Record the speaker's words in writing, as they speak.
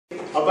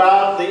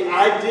about the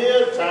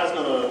idea. Ty's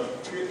going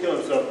to kill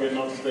himself getting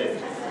on the stage.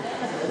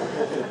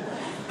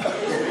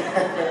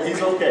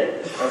 He's okay.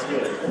 That's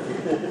good.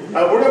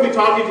 We're going to be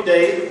talking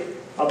today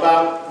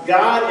about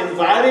God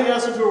inviting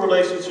us into a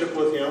relationship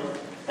with Him,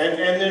 and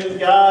then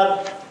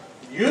God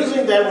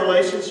using that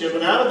relationship,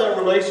 and out of that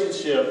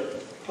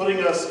relationship, putting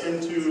us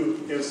into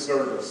His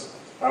service.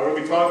 We're going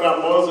to be talking about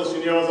Moses.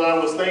 You know, as I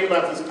was thinking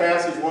about this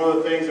passage, one of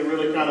the things that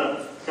really kind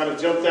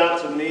of jumped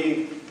out to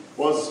me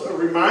was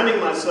reminding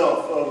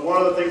myself of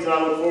one of the things that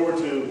I look forward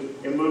to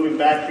in moving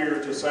back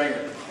here to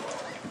Sanger.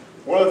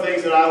 One of the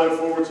things that I look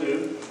forward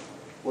to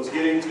was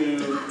getting to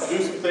do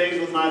some things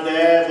with my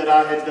dad that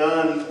I had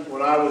done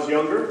when I was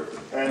younger.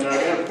 And I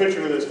have a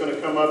picture that's going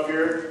to come up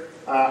here.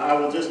 I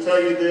will just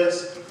tell you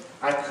this.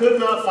 I could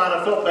not find,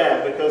 I felt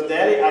bad because,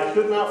 Daddy, I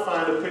could not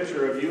find a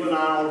picture of you and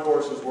I on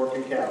horses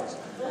working cows.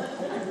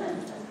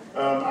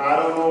 I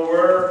don't know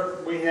where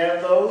we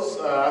have those.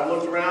 I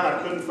looked around,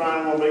 I couldn't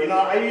find one. But, you know,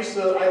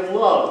 I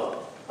loved.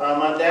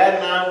 My dad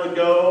and I would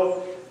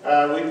go.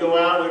 We'd go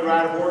out, we'd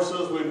ride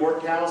horses, we'd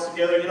work cows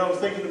together. You know, I was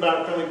thinking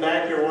about coming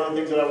back here. One of the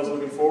things that I was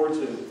looking forward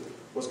to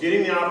was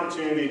getting the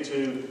opportunity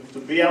to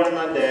be out with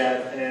my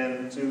dad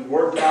and to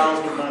work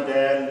cows with my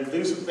dad and to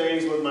do some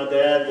things with my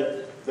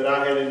dad that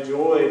I had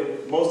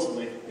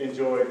mostly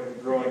enjoyed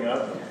growing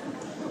up.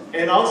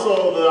 And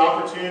also the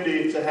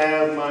opportunity to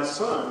have my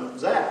son,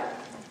 Zach,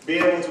 be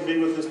able to be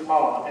with his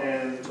pa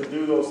and to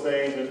do those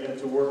things and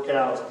to work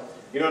cows.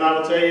 You know, and I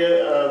will tell you,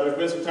 there's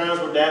been some times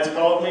where Dad's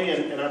called me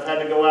and I've had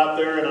to go out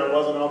there and I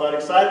wasn't all that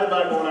excited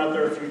about going out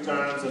there a few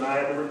times and I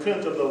had to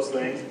repent of those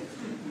things.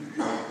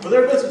 But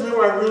there have been some times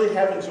where I really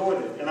have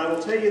enjoyed it. And I will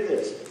tell you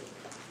this.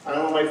 I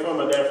don't want to make fun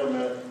of my dad for a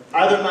minute.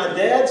 Either my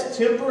dad's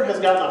temper has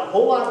gotten a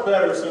whole lot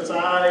better since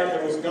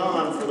I was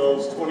gone for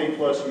those 20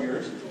 plus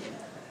years,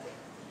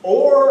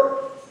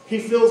 or he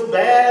feels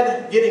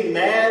bad getting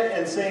mad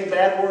and saying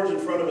bad words in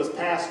front of his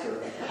pastor.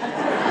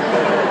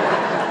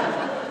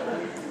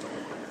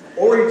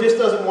 Or he just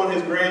doesn't want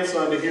his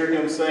grandson to hear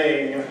him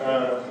saying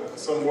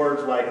some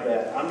words like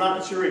that. I'm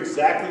not sure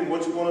exactly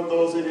which one of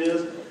those it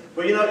is,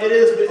 but you know, it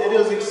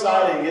is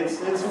exciting. It's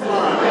fun.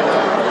 All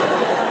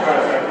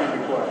right, I can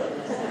be quiet.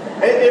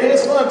 It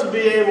is fun to be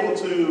able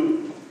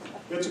to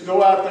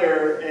go out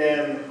there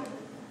and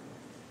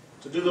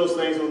to do those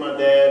things with my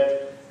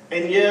dad.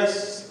 And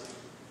yes,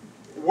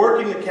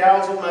 working the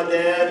cows with my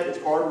dad,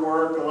 it's hard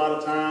work a lot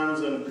of times,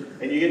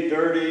 and you get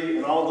dirty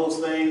and all those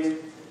things.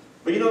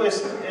 But you know,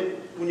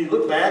 when you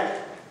look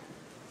back,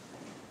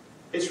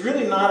 it's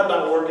really not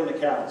about working the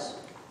cows.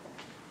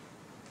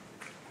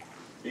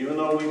 Even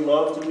though we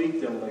love to meet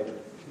them later.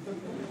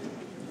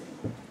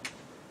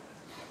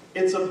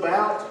 It's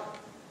about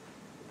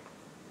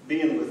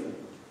being with Him.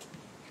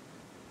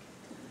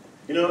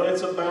 You know,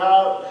 it's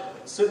about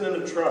sitting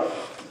in a truck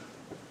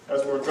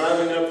as we're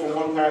driving up from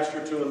one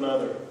pasture to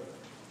another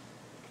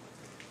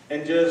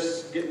and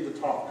just getting to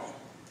talk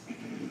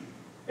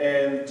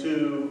and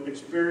to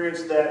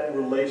experience that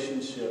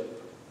relationship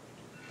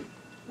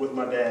with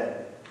my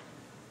dad.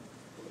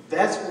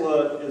 That's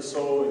what is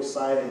so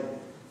exciting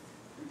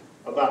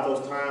about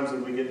those times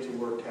that we get to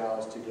work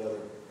cows together.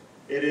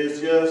 It is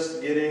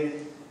just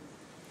getting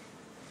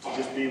to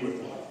just be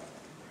with Him.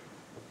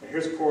 And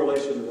here's a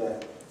correlation to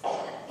that.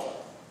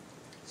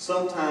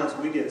 Sometimes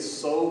we get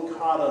so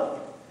caught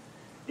up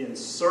in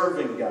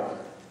serving God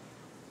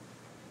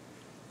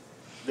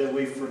that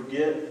we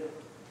forget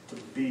to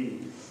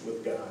be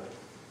with God.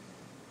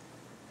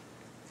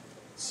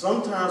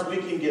 Sometimes we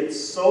can get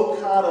so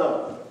caught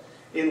up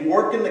in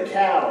working the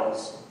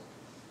cows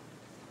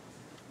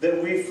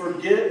that we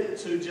forget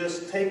to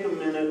just take a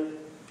minute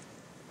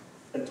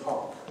and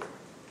talk.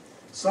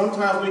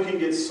 Sometimes we can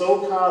get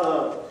so caught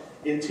up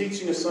in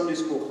teaching a Sunday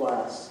school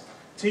class,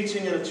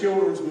 teaching in a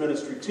children's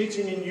ministry,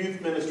 teaching in youth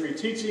ministry,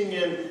 teaching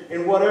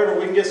in whatever.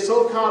 We can get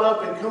so caught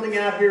up in coming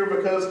out here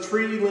because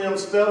tree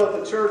limbs fell at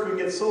the church. We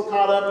can get so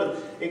caught up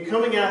in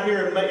coming out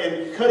here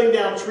and cutting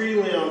down tree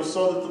limbs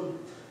so that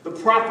the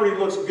property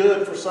looks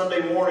good for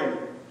Sunday morning.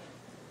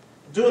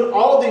 Doing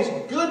all of these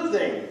good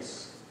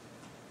things.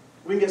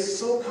 We can get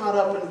so caught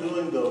up in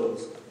doing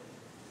those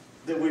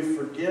that we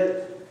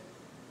forget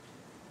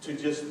to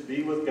just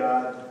be with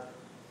God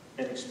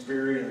and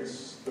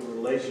experience the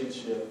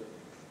relationship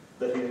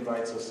that He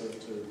invites us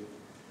into.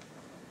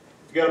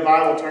 If you've got a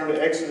Bible, turn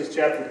to Exodus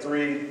chapter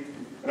 3.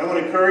 And I want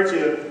to encourage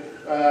you,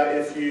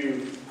 if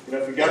you've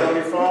got it on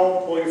your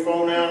phone, pull your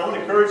phone out. I want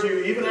to encourage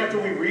you, even after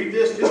we read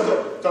this, just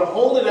to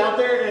hold it out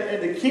there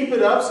and to keep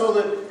it up so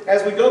that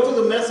as we go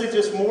through the message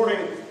this morning,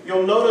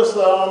 you'll notice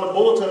on the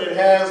bulletin it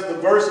has the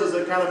verses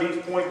that kind of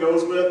each point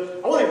goes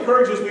with. I want to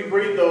encourage you as we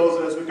read those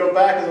and as we go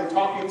back as I'm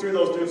talking through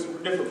those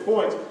different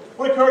points, I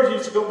want to encourage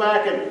you to go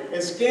back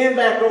and scan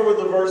back over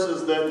the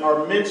verses that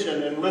are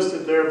mentioned and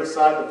listed there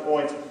beside the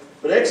points.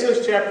 But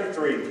Exodus chapter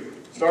 3,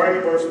 starting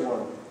at verse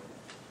 1.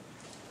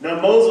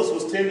 Now Moses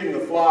was tending the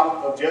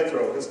flock of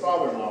Jethro, his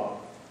father-in-law,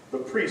 the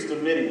priest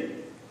of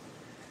Midian.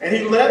 And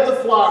he led the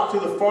flock to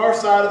the far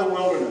side of the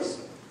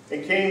wilderness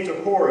and came to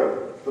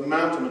Horeb, the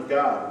mountain of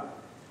God.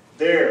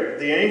 There,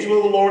 the angel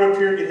of the Lord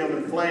appeared to him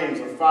in flames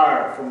of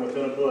fire from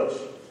within a bush.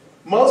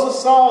 Moses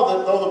saw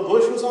that though the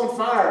bush was on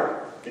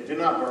fire, it did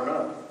not burn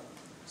up.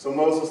 So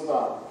Moses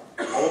thought,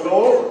 I will go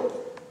over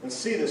and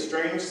see this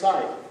strange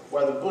sight,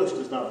 why the bush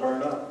does not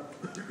burn up.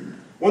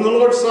 When the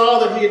Lord saw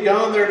that he had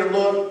gone there to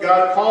look,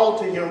 God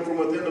called to him from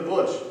within the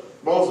bush,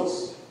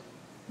 Moses,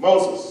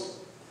 Moses.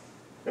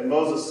 And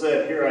Moses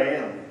said, Here I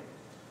am.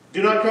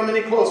 Do not come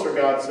any closer,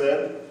 God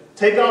said.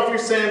 Take off your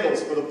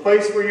sandals, for the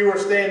place where you are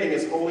standing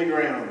is holy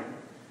ground.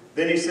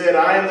 Then he said,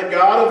 I am the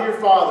God of your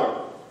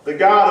father, the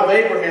God of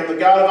Abraham, the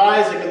God of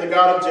Isaac, and the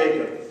God of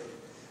Jacob.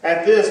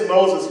 At this,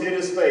 Moses hid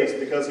his face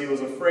because he was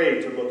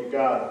afraid to look at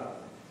God.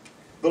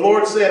 The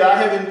Lord said,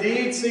 I have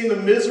indeed seen the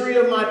misery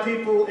of my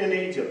people in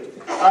Egypt.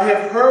 I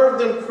have heard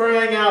them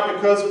crying out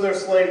because of their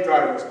slave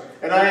drivers,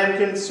 and I am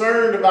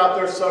concerned about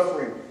their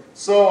suffering.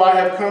 So I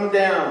have come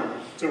down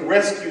to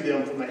rescue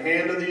them from the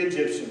hand of the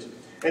Egyptians,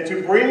 and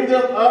to bring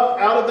them up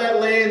out of that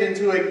land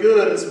into a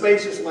good and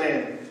spacious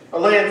land, a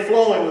land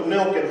flowing with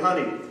milk and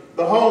honey,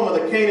 the home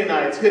of the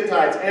Canaanites,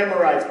 Hittites,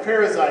 Amorites,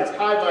 Perizzites,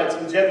 Hivites,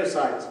 and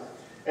Jebusites.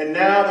 And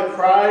now the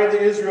cry of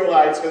the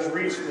Israelites has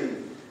reached me,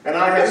 and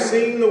I have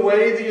seen the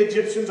way the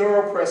Egyptians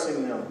are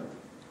oppressing them.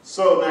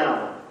 So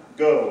now,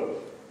 go.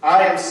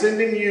 I am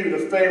sending you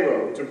to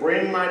Pharaoh to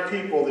bring my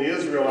people, the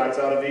Israelites,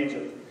 out of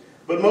Egypt.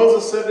 But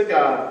Moses said to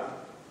God,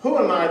 Who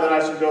am I that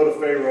I should go to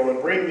Pharaoh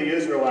and bring the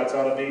Israelites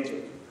out of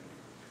Egypt?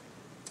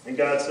 And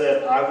God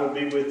said, I will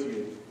be with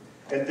you.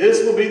 And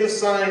this will be the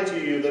sign to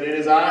you that it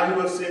is I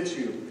who have sent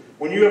you.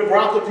 When you have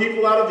brought the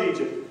people out of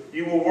Egypt,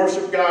 you will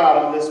worship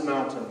God on this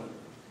mountain.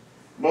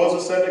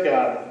 Moses said to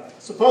God,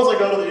 Suppose I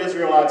go to the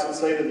Israelites and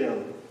say to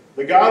them,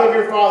 The God of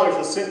your fathers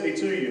has sent me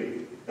to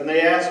you. And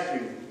they ask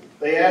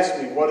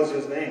me, What is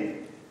his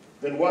name?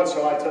 Then what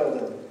shall I tell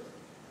them?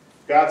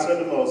 God said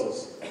to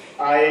Moses,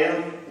 I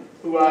am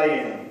who I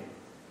am.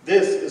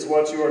 This is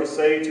what you are to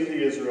say to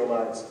the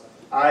Israelites.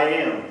 I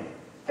am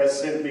has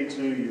sent me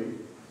to you.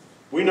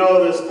 We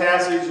know this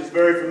passage is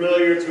very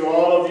familiar to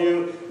all of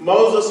you.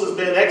 Moses has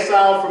been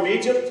exiled from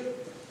Egypt.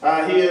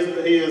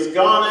 He has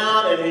gone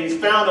out and he's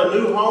found a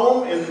new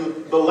home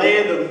in the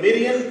land of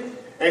Midian.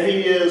 And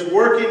he is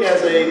working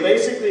as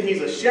basically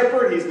he's a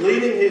shepherd. He's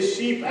leading his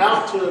sheep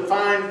out to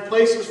find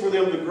places for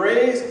them to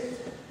graze.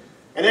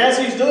 And as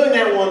he's doing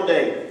that one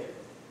day,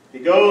 he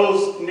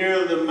goes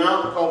near the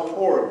mountain called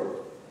Horeb.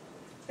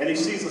 And he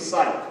sees a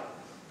sight,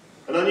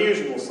 an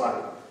unusual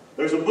sight.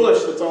 There's a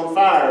bush that's on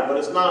fire, but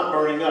it's not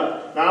burning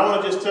up. Now, I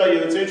want to just tell you,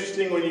 it's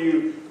interesting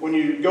when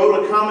you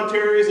go to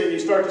commentaries and you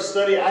start to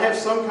study. I have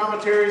some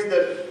commentaries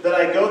that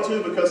I go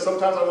to because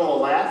sometimes I want to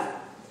laugh.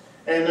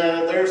 And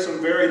there's some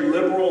very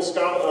liberal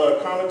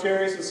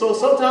commentaries. And so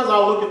sometimes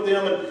I'll look at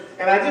them,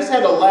 and I just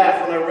had to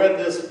laugh when I read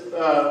this,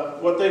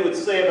 what they would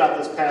say about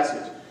this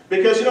passage.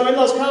 Because, in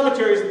those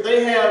commentaries,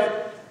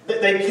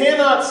 they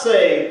cannot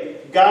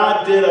say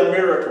God did a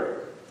miracle.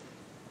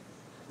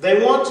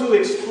 They want to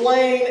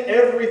explain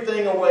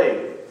everything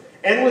away.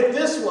 And with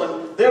this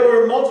one, there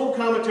were multiple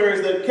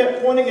commentaries that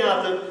kept pointing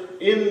out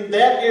that in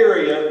that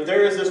area,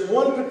 there is this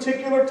one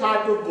particular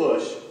type of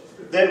bush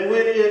that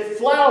when it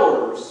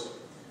flowers,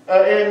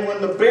 and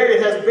when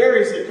it has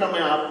berries that come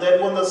out, that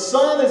when the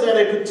sun is at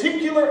a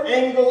particular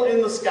angle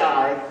in the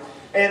sky,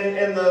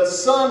 and the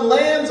sun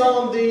lands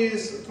on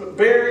these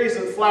berries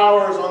and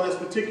flowers on this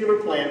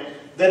particular plant,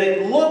 that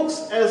it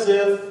looks as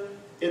if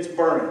it's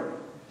burning.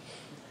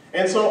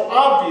 And so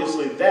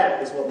obviously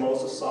that is what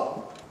Moses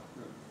saw.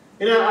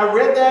 I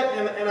read that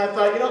and I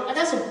thought, I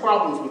got some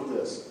problems with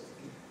this.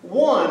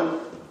 One,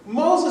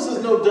 Moses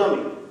is no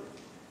dummy,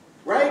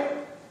 right?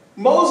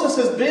 Moses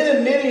has been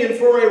in Midian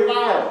for a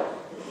while.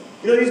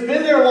 He's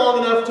been there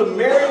long enough to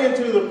marry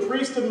into the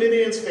priest of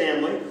Midian's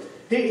family.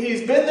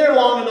 He's been there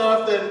long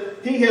enough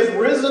that he has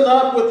risen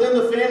up within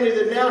the family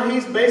that now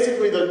he's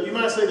basically you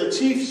might say, the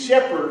chief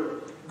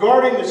shepherd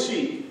guarding the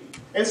sheep.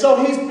 And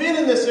so he's been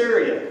in this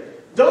area.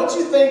 Don't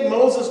you think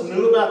Moses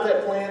knew about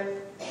that plan?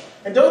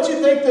 And don't you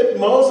think that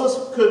Moses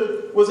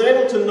was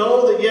able to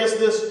know that, yes,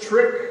 this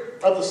trick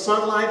of the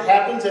sunlight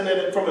happens and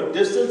that from a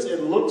distance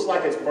it looks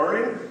like it's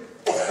burning?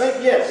 I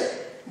think, yes,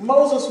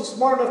 Moses was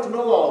smart enough to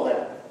know all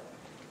that.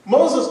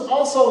 Moses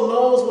also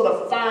knows what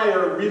a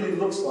fire really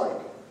looks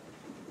like.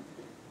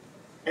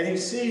 And he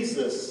sees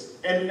this.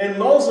 And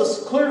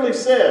Moses clearly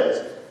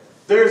says,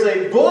 there's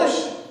a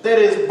bush that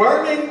is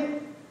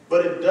burning,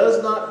 but it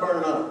does not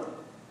burn up.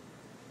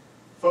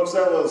 Folks,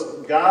 that was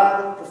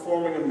God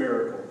performing a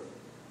miracle.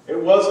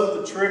 It wasn't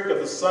the trick of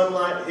the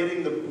sunlight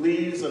hitting the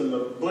leaves and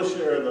the bush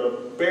or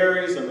the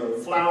berries and the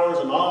flowers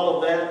and all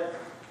of that.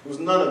 It was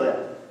none of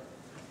that.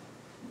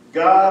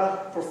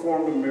 God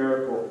performed a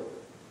miracle.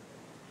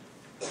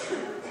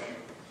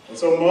 And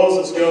so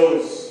Moses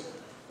goes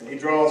and he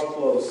draws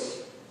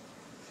close.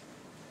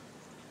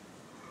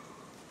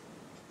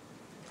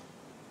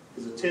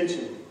 His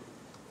attention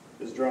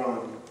is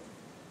drawn.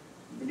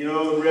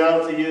 The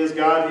reality is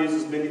God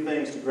uses many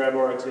things to grab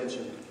our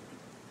attention.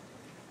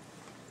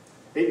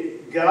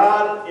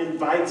 God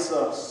invites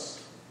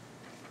us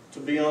to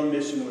be on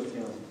mission with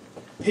Him.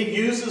 He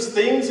uses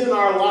things in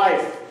our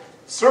life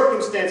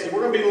circumstances. We're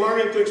going to be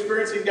learning to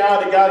experiencing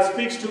God, that God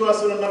speaks to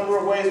us in a number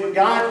of ways. But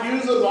God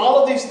uses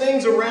all of these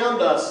things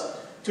around us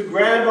to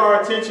grab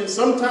our attention.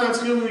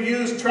 Sometimes He will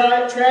use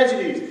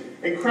tragedies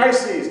and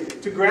crises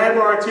to grab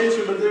our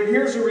attention. But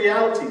here's the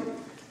reality.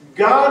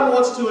 God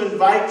wants to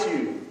invite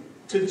you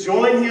to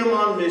join Him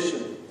on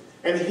mission.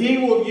 And He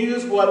will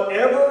use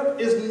whatever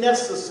is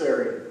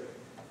necessary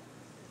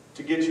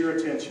to get your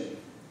attention.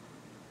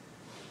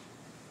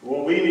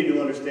 What we need to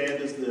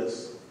understand is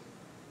this.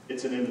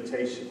 It's an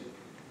invitation.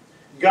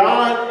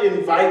 God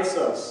invites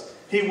us.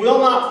 He will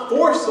not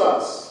force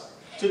us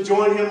to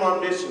join Him on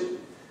mission.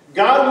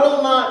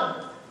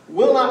 God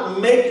will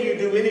not make you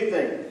do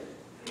anything.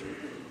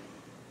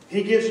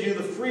 He gives you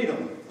the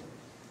freedom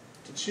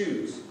to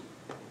choose.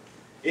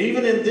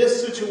 Even in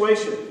this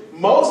situation,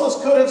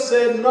 Moses could have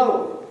said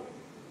no.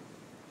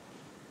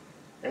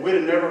 And we'd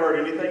have never heard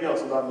anything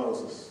else about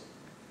Moses.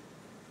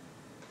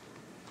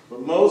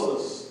 But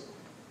Moses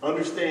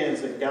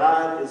understands that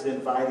God is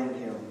inviting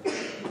him.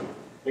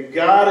 That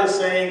God is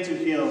saying to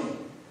him,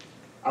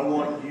 I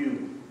want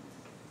you.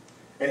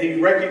 And he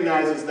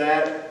recognizes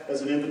that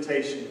as an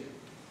invitation.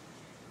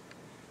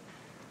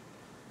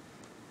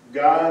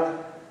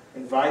 God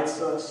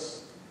invites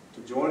us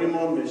to join Him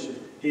on mission.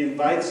 He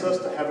invites us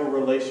to have a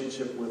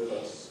relationship with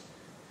us.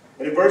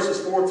 And in verses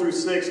 4 through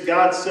 6,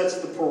 God sets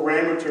the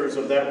parameters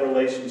of that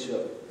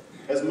relationship.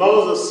 As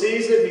Moses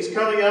sees it, he's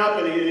coming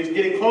up and he's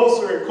getting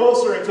closer and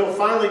closer until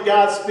finally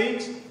God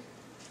speaks.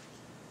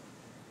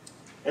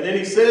 And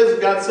then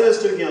God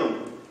says to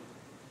him,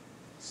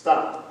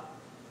 stop.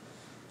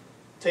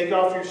 Take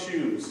off your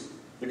shoes,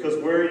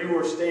 because where you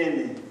are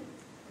standing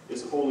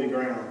is holy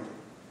ground.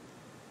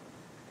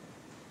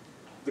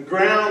 The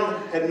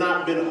ground had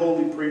not been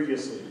holy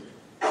previously.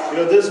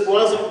 This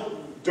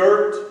wasn't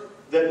dirt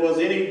that was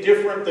any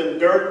different than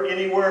dirt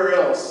anywhere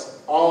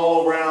else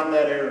all around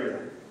that area.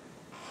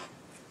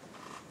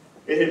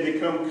 It had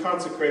become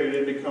consecrated,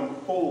 it had become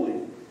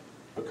holy,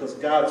 because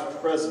God's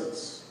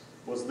presence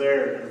was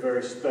there in a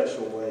very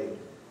special way.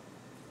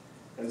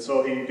 And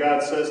so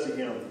God says to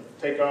him,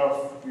 take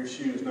off your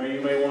shoes. Now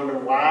you may wonder,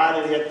 why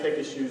did he have to take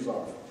his shoes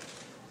off?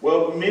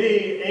 Well,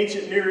 many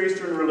ancient Near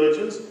Eastern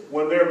religions,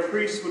 when their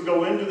priests would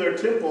go into their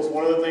temples,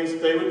 one of the things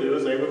that they would do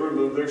is they would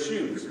remove their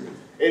shoes.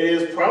 It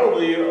is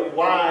probably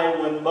why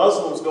when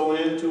Muslims go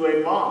into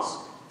a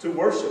mosque to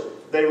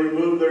worship, they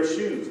remove their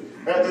shoes.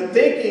 Now, the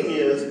thinking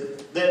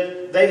is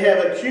that they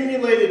have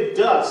accumulated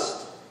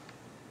dust,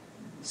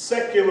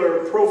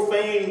 secular,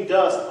 profane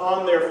dust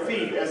on their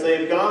feet as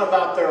they have gone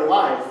about their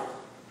life,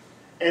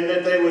 and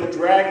that they would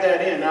drag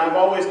that in. Now, I've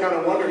always kind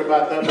of wondered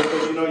about that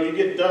because, you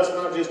get dust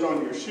not just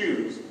on your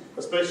shoes,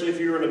 especially if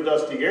you're in a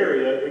dusty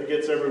area, it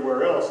gets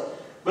everywhere else.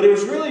 But it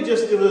was really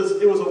just, it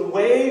was a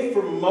way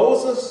for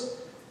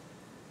Moses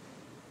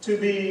to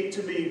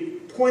be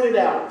pointed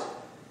out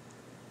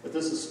that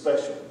this is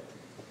special.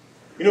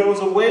 It was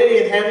a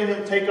way in having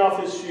him take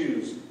off his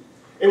shoes.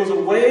 It was a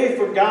way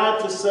for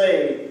God to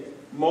say,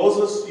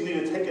 Moses, you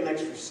need to take an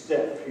extra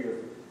step here.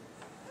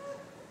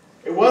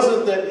 It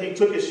wasn't that he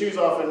took his shoes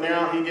off and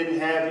now he didn't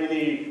have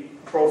any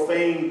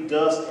profane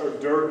dust or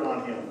dirt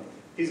on him.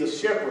 He's a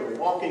shepherd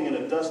walking in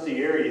a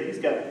dusty area. He's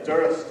got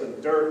dust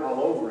and dirt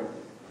all over him.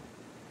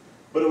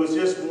 But it was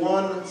just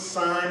one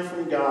sign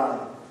from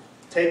God.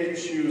 Take your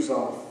shoes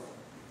off,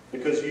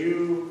 because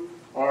you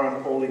are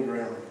on holy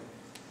ground.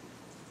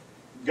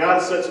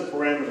 God sets the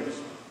parameters.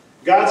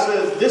 God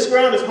says, this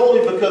ground is holy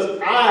because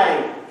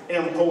I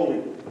am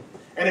holy.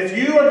 And if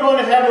you are going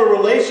to have a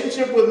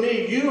relationship with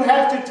me, you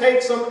have to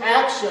take some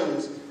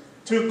actions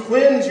to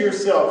cleanse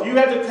yourself. You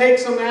have to take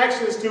some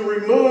actions to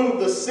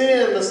remove the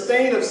sin, the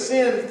stain of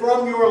sin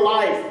from your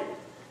life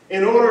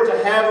in order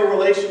to have a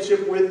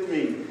relationship with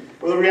me.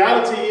 Well, the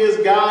reality is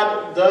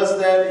God does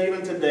that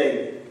even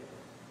today.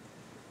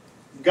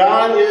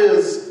 God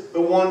is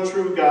the one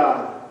true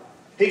God.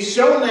 He's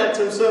shown that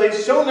to himself.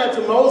 He's shown that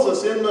to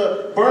Moses in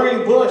the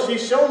burning bush.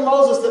 He's shown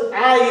Moses that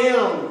I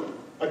am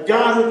a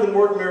God who can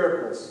work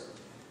miracles.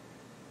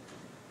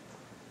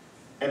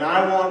 And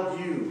I want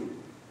you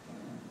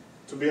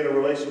to be in a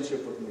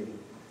relationship with me.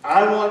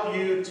 I want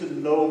you to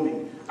know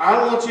me.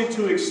 I want you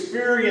to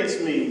experience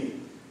me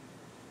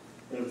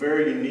in a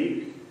very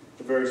unique,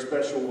 a very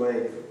special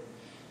way.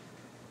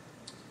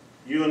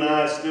 You and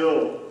I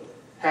still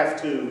have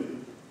to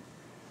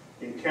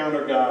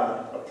encounter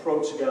God,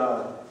 approach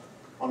God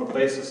on the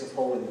basis of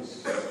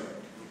holiness.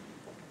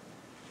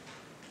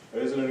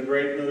 Isn't it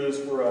great news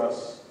for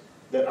us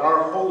that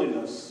our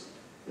holiness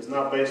is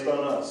not based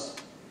on us?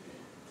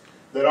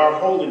 That our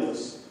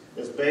holiness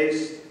is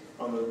based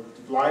on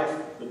the life,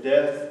 the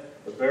death,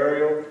 the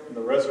burial, and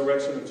the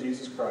resurrection of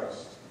Jesus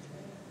Christ.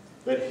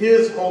 That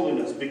His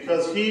holiness,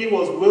 because He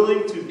was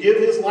willing to give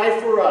His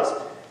life for us,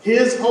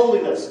 His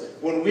holiness,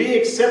 when we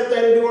accept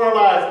that into our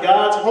life,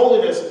 God's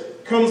holiness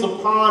comes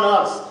upon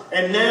us.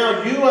 And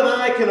now you and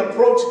I can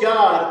approach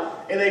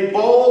God in a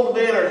bold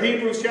manner.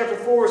 Hebrews chapter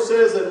 4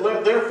 says that,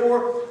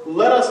 therefore,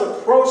 let us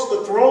approach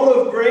the throne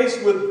of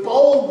grace with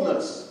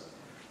boldness,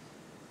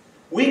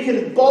 We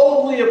can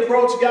boldly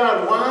approach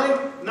God.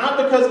 Why? Not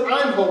because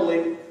I'm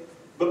holy,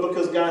 but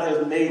because God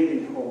has made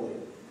me holy.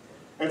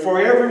 And for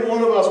every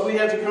one of us, we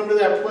have to come to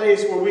that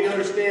place where we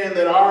understand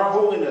that our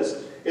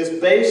holiness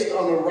is based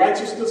on the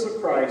righteousness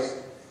of Christ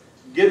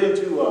given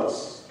to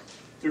us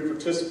through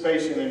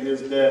participation in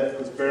His death,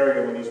 His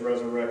burial, and His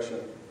resurrection.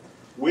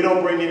 We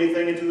don't bring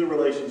anything into the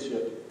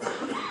relationship.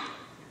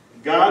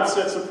 God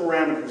sets the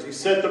parameters. He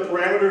set the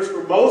parameters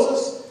for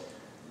Moses.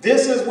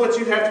 This is what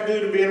you have to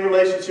do to be in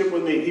relationship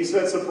with me. He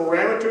sets the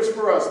parameters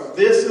for us.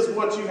 This is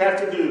what you have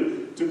to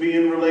do to be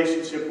in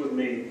relationship with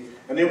me.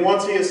 And then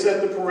once He has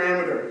set the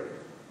parameter,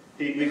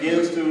 He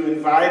begins to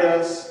invite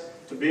us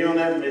to be on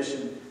that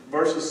mission.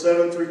 Verses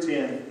 7 through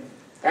 10.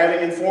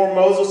 Having informed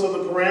Moses of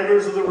the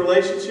parameters of the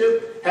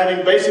relationship,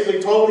 having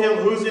basically told him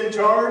who's in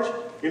charge,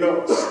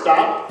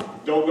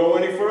 stop, don't go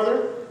any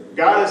further.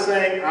 God is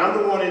saying, I'm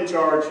the one in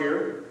charge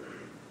here.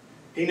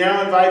 He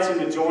now invites him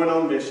to join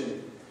on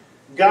mission.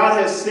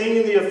 God has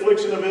seen the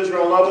affliction of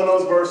Israel. I love in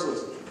those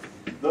verses.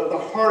 The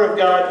heart of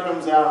God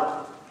comes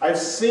out. I've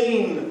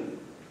seen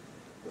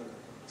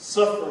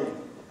suffering.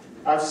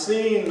 I've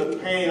seen the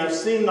pain. I've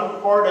seen the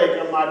heartache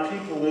of my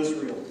people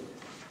Israel.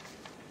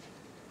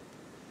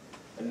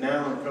 And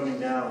now I'm coming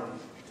down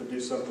to do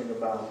something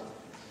about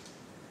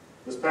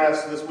it.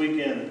 This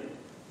weekend,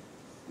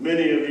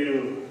 many of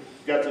you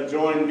got to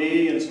join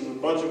me and a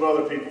bunch of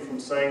other people from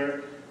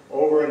Sanger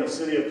over in the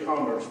City of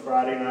Commerce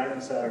Friday night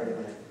and Saturday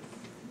night.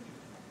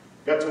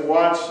 Got to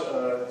watch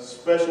a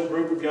special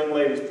group of young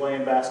ladies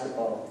playing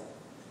basketball.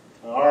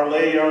 Our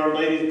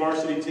ladies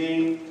varsity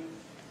team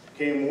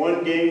came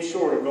one game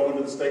short of going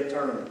to the state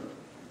tournament.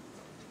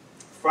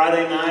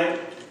 Friday night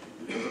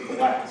was a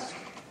blast.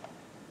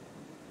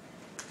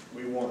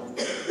 We won.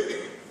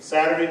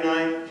 Saturday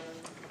night,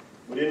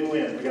 we didn't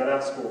win. We got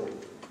outscored.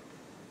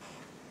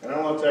 And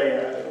I want to tell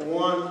you,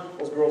 one,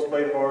 those girls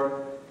played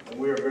hard, and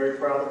we are very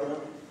proud of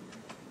them.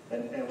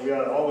 And we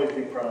ought to always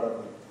be proud of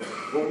them.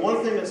 But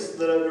one thing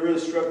that really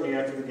struck me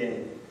after the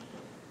game,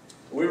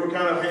 we were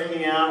kind of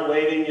hanging out,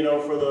 waiting,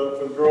 for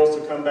the girls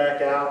to come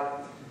back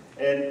out,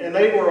 and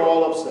they were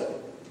all upset,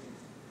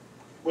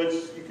 which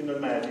you can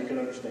imagine, you can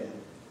understand.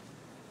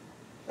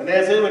 And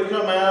as they would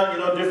come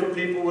out, different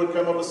people would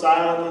come up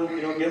beside them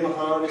and, give them a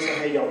hug and say,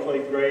 hey, y'all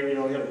played great.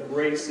 You had a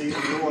great season.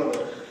 You're one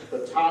of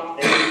the top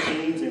 8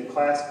 teams in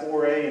Class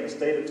 4A in the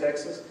state of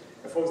Texas.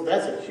 And folks,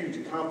 that's a huge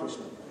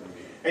accomplishment.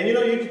 And, you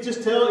could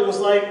just tell it was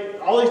like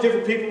all these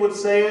different people would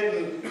say it,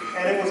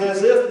 and it was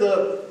as if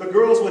the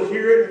girls would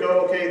hear it and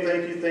go, okay,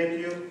 thank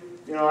you.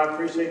 I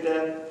appreciate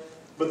that.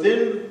 But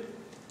then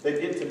they'd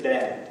get to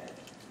Dad.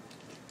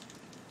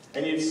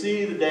 And you'd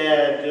see the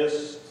dad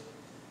just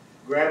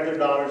grab their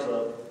daughters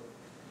up,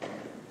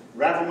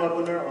 wrap them up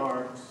in their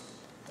arms,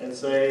 and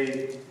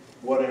say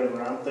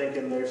whatever. I'm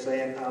thinking they're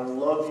saying, I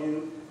love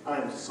you. I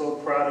am so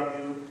proud of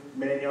you.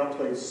 Man, y'all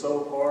played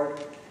so hard.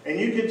 And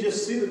you could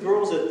just see the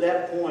girls at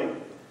that point.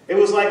 It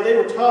was like they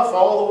were tough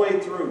all the way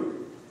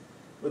through.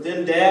 But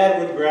then Dad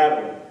would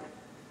grab them,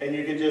 and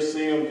you could just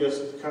see them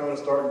just kind of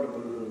starting to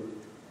boo-hoo.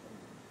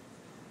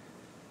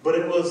 But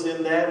it was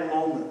in that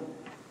moment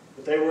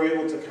that they were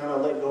able to kind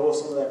of let go of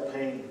some of that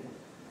pain.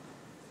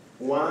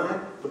 Why?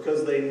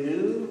 Because they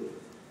knew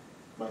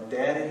my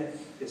daddy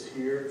is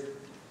here.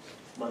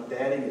 My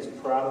daddy is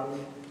proud of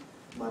me.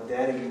 My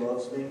daddy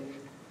loves me.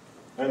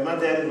 And my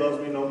daddy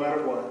loves me no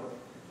matter what.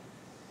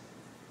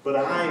 But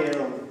I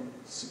am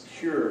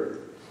secure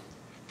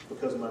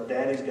because my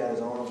daddy's got his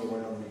arms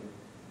around me.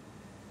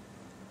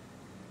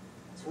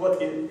 It's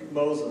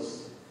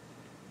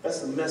that's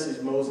the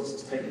message Moses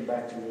is taking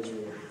back to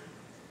Israel.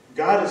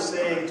 God is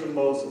saying to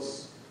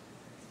Moses,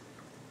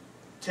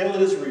 tell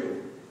Israel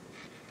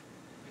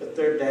that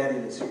their daddy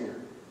is here.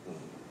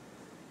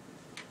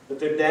 That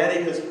their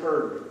daddy has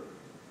heard.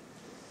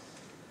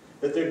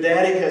 That their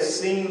daddy has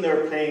seen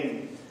their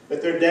pain.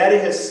 That their daddy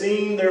has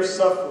seen their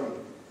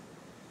suffering.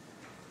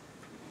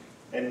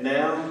 And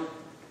now,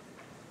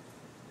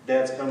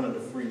 Dad's coming to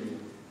free you.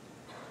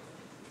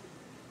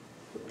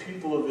 The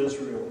people of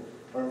Israel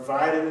are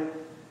invited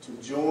to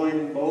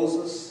join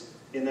Moses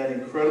in that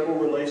incredible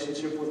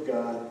relationship with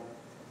God.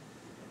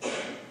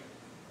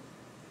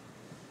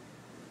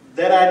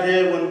 That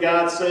idea when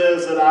God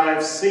says that I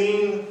have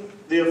seen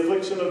the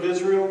affliction of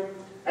Israel,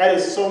 that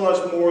is so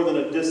much more than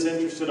a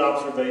disinterested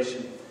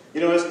observation.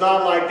 It's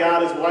not like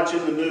God is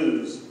watching the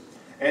news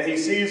and He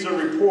sees a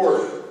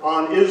report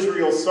on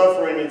Israel's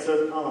suffering and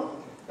says, oh,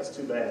 that's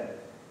too bad.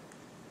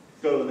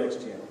 Go to the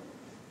next channel.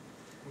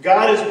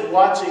 God is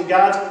watching.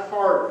 God's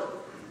heart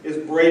is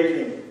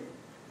breaking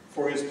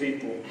for His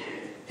people.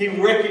 He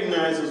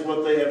recognizes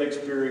what they have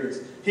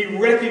experienced. He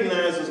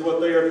recognizes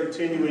what they are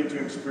continuing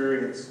to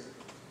experience.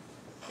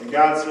 And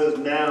God says,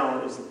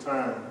 now is the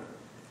time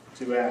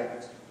to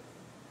act.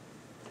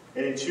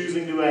 And in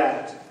choosing to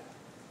act,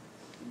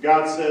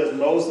 God says,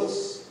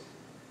 Moses,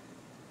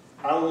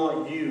 I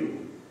want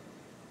you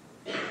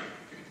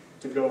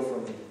to go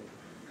from me.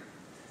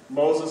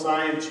 Moses,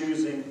 I am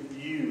choosing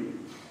you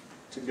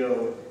to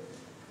go.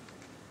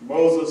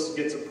 Moses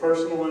gets a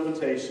personal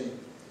invitation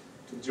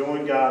to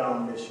join God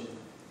on mission.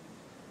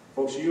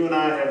 Folks, you and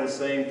I have the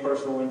same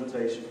personal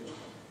invitation.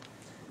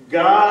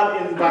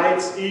 God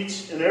invites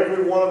each and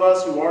every one of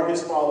us who are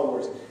His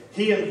followers.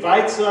 He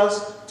invites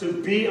us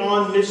to be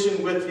on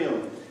mission with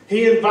Him.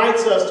 He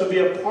invites us to be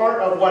a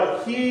part of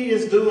what He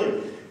is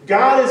doing.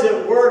 God is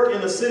at work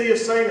in the city of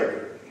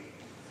Sanger.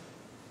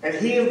 And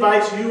He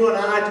invites you and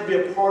I to be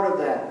a part of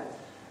that.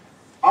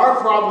 Our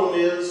problem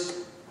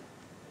is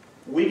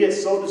we get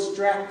so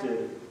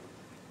distracted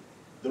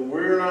that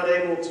we're not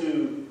able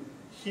to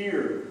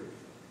hear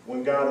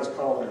when God is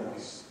calling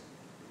us.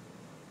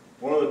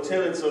 One of the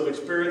tenets of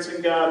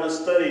experiencing God in this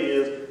study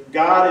is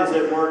God is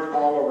at work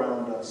all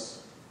around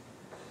us.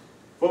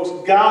 Folks,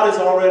 God is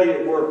already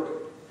at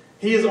work.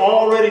 He is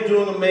already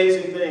doing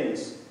amazing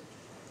things.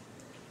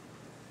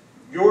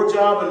 Your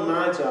job and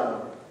my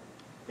job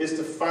is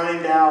to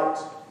find out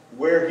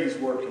where He's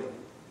working.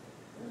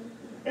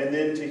 And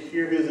then to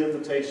hear His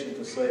invitation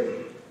to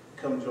say,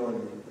 come join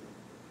me.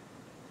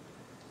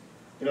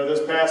 You know,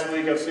 this past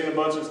week I've seen a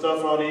bunch of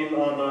stuff on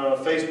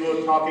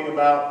Facebook talking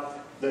about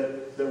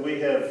that we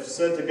have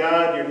said to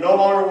God, you're no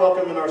longer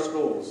welcome in our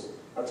schools.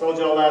 I told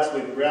y'all last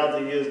week, the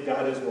reality is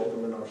God is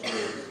welcome in our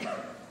schools.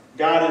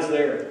 God is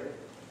there.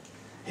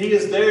 He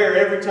is there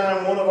every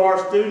time one of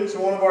our students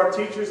or one of our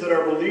teachers that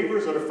are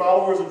believers, that are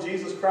followers of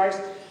Jesus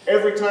Christ,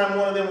 every time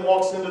one of them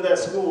walks into that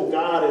school,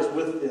 God is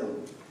with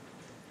them.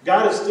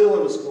 God is still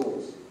in the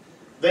schools.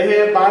 They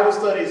have Bible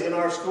studies in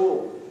our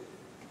school.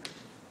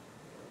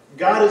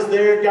 God is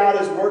there.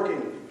 God is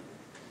working.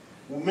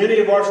 Many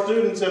of our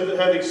students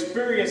have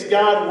experienced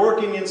God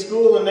working in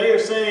school, and they are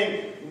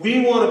saying,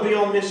 we want to be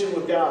on mission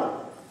with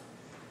God.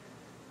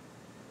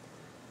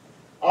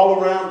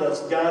 All around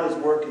us, God is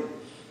working.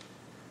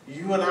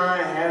 You and I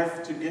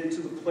have to get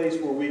to the place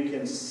where we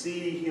can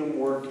see Him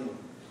working,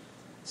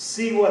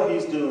 see what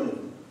He's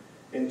doing,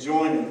 and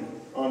join Him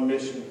on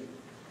mission.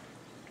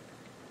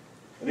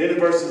 And then in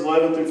verses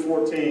 11 through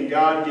 14,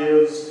 God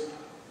gives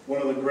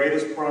one of the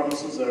greatest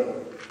promises ever.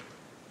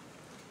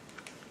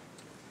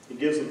 He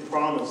gives the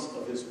promise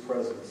of His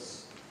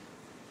presence.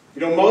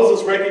 You know,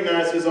 Moses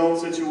recognized his own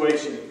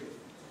situation.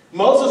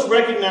 Moses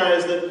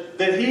recognized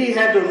that he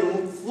had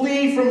to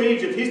flee from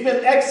Egypt. He's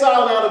been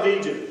exiled out of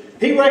Egypt.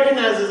 He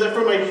recognizes that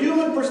from a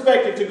human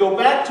perspective, to go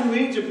back to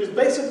Egypt is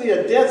basically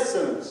a death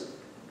sentence.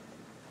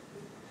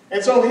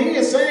 And so he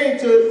is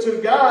saying to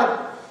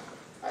God,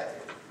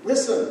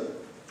 listen,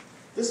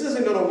 this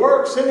isn't going to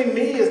work. Sending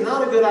me is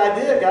not a good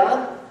idea,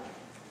 God.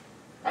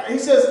 He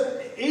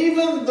says,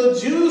 even the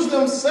Jews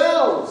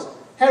themselves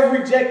have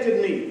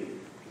rejected me.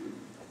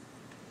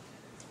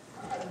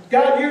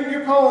 God,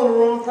 you're calling the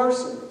wrong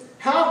person.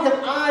 How can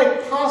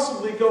I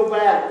possibly go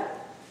back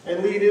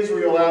and lead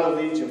Israel out of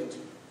Egypt?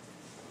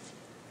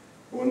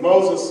 When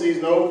Moses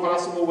sees no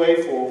possible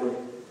way forward,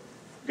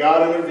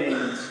 God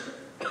intervenes.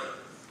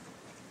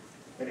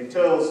 And He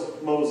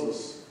tells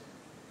Moses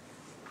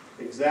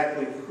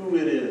exactly who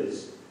it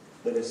is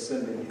that is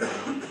sending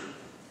him.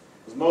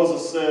 As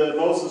Moses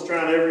is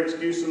trying every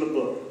excuse in the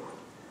book.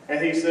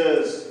 And he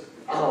says,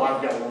 oh,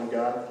 I've got one,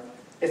 God.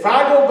 If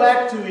I go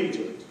back to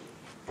Egypt,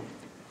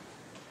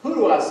 who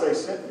do I say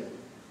sent me?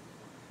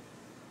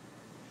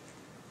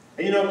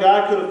 And you know,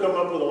 God could have come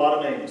up with a lot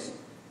of names.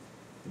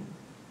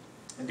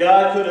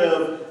 God could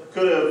have,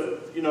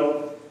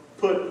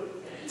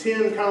 put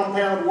 10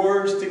 compound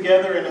words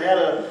together and had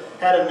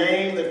a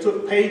name that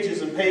took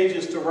pages and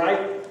pages to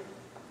write.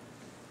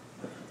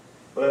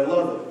 But I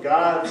love it.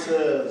 God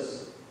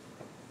says,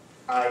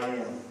 I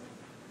am.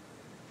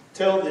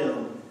 Tell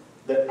them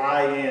that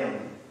I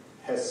am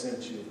has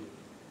sent you.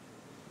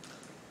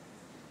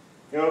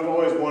 You know, I've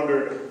always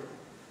wondered,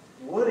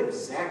 what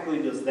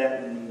exactly does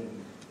that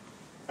mean?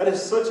 That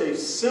is such a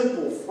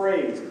simple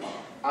phrase,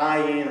 I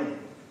am.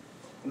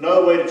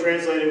 Another way to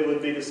translate it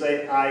would be to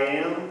say, I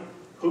am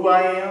who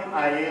I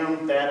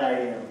am that I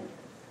am.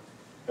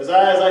 As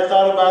I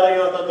thought about it,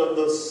 I thought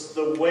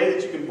the way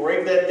that you can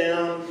break that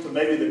down to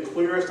maybe the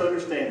clearest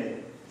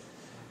understanding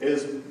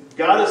is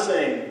God is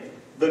saying,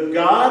 the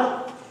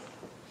God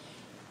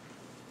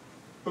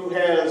who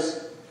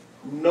has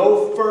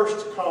no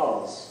first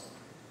cause,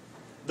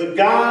 the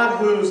God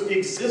whose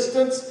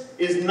existence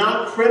is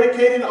not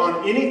predicated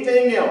on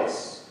anything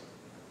else,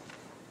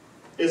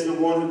 is the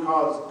one who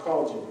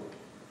called you.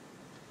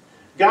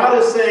 God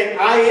is saying,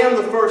 I am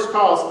the first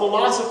cause.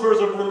 Philosophers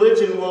of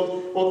religion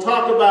will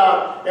talk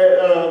about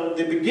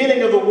the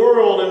beginning of the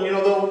world, and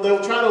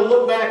they'll try to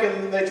look back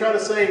and they try to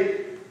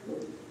say,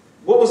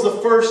 what was the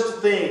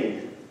first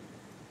thing?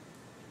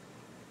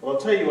 Well,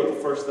 I'll tell you what the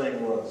first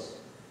thing was.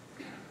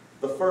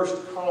 The first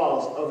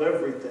cause of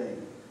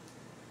everything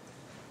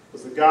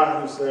was the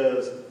God who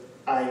says,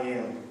 I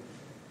am.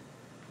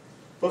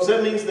 Folks,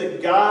 that means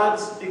that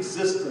God's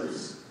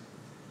existence,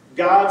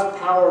 God's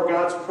power,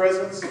 God's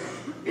presence,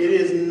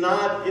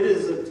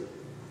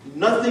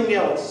 nothing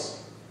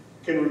else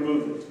can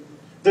remove it.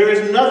 There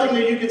is nothing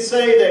that you can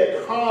say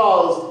that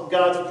caused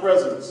God's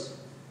presence.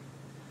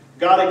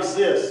 God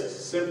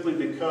exists simply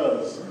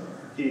because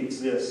He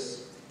exists.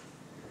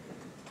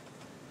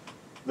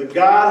 The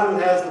God who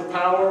has the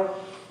power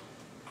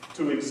to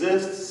to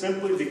exist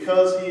simply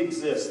because he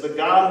exists. The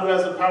God who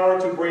has the power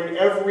to bring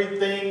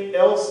everything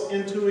else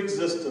into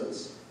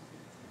existence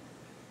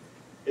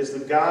is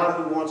the God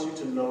who wants you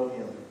to know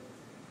him.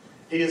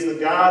 He is the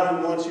God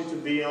who wants you to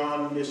be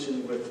on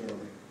mission with him.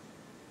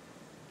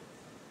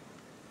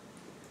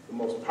 The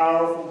most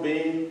powerful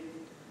being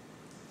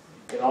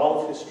in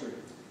all of history.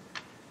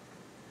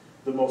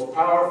 The most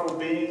powerful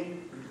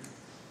being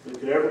that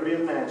could ever be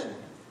imagined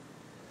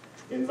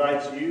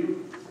invites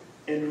you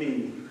and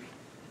me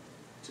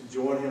to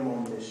join him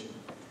on mission.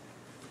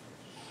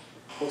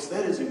 Folks,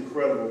 that is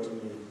incredible to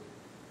me.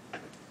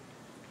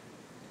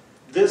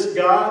 This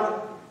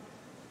God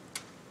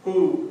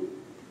who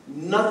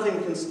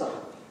nothing can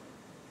stop.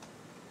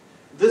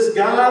 This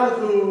God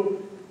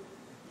who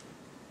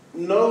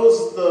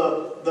knows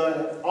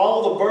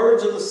all the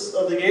birds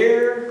of the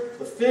air,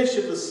 the fish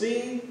of the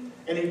sea,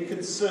 and he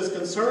is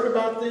concerned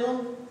about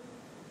them.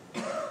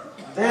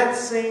 That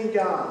same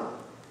God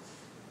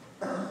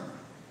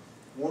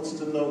wants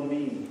to know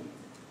me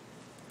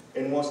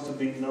and wants to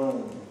be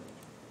known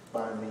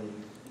by me.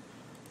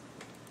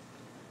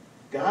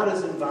 God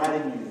is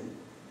inviting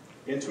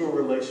you into a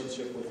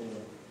relationship with him.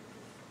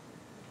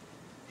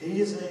 He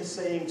is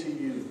saying to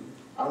you,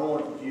 I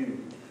want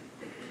you.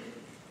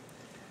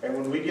 And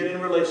when we get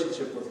in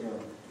relationship with him,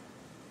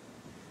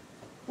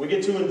 we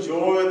get to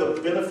enjoy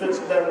the benefits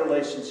of that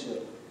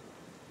relationship.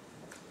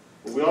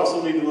 But we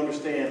also need to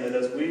understand that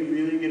as we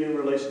really get in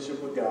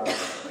relationship with God,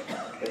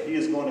 that he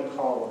is going to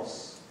call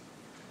us.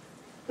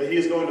 That he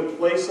is going to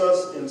place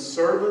us in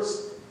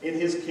service in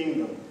his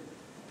kingdom.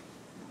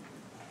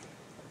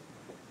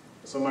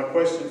 So my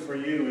question for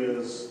you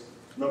is,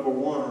 number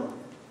one,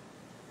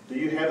 do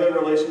you have that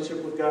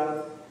relationship with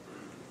God?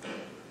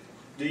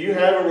 Do you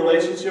have a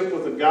relationship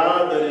with a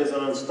God that is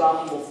an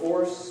unstoppable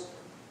force?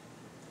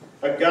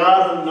 A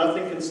God whom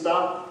nothing can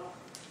stop?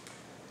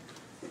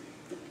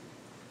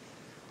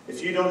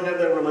 If you don't have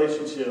that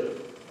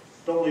relationship,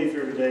 don't leave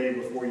here today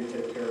before you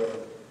take care of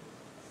it.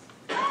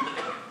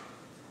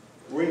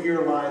 Bring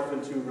your life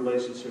into a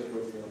relationship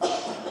with him.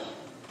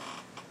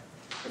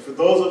 And for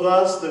those of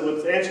us that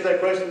would answer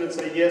that question and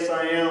say, yes,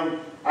 I am.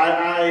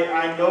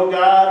 I know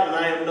God and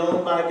I am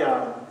known by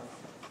God.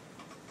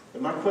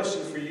 And my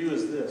question for you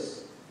is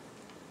this.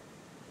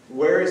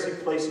 Where is he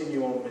placing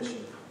you on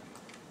mission?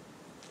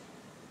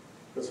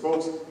 Because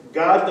folks,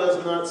 God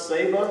does not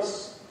save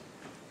us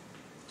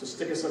to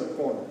stick us in a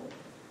corner.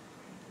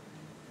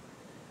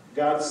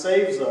 God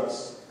saves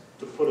us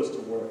to put us to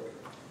work.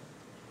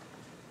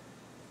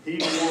 He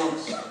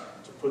wants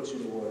to put you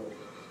to work.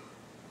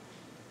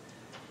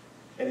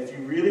 And if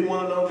you really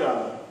want to know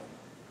God,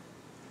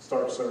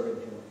 start serving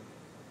him.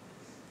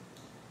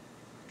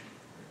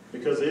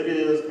 Because it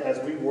is as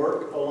we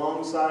work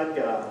alongside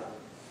God,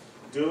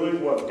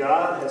 doing what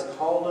God has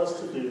called us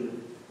to do,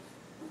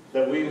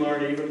 that we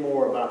learn even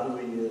more about who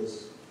he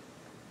is.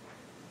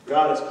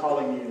 God is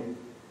calling you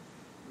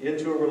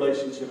into a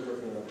relationship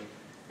with him,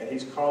 and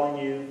he's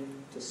calling you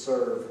to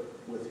serve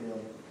with him.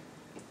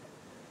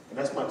 And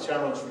that's my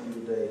challenge for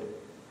you today.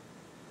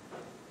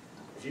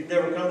 If you've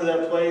never come to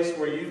that place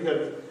where you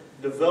have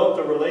developed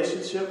a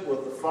relationship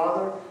with the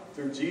Father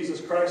through Jesus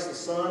Christ the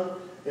Son,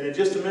 then in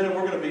just a minute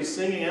we're going to be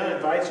singing. I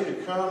invite you to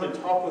come and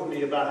talk with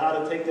me about how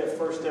to take that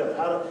first step,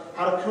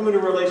 how to come into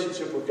a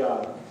relationship with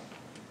God.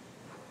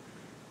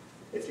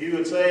 If you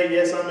would say,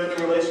 yes, I'm in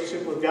a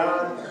relationship with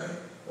God,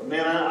 but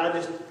man, I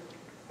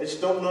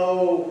just don't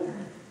know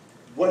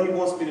what he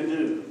wants me to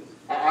do.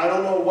 I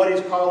don't know what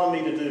he's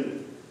calling me to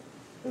do.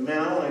 And man,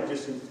 I want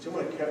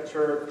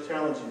to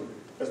challenge you.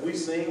 As we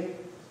sing,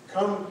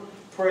 come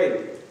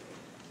pray.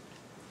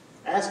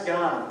 Ask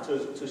God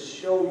to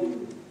show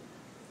you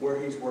where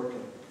he's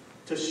working,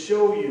 to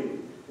show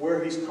you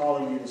where he's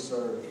calling you to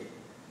serve.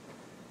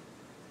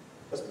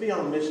 Let's be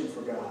on mission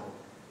for God.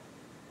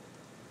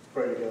 Let's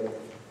pray together.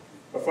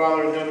 Our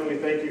Father in heaven, we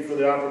thank you for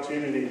the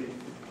opportunity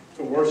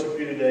to worship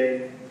you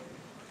today.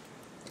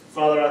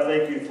 Father, I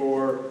thank you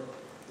for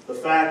the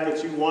fact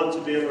that you want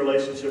to be in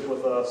relationship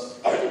with us.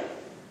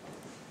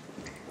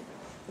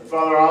 And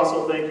Father, I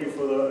also thank you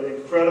for the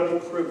incredible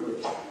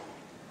privilege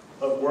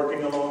of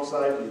working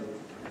alongside you.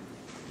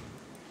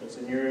 It's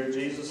in your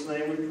Jesus'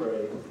 name we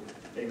pray.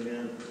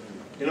 Amen.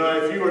 You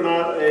know, if you are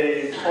not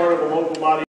a part of a local body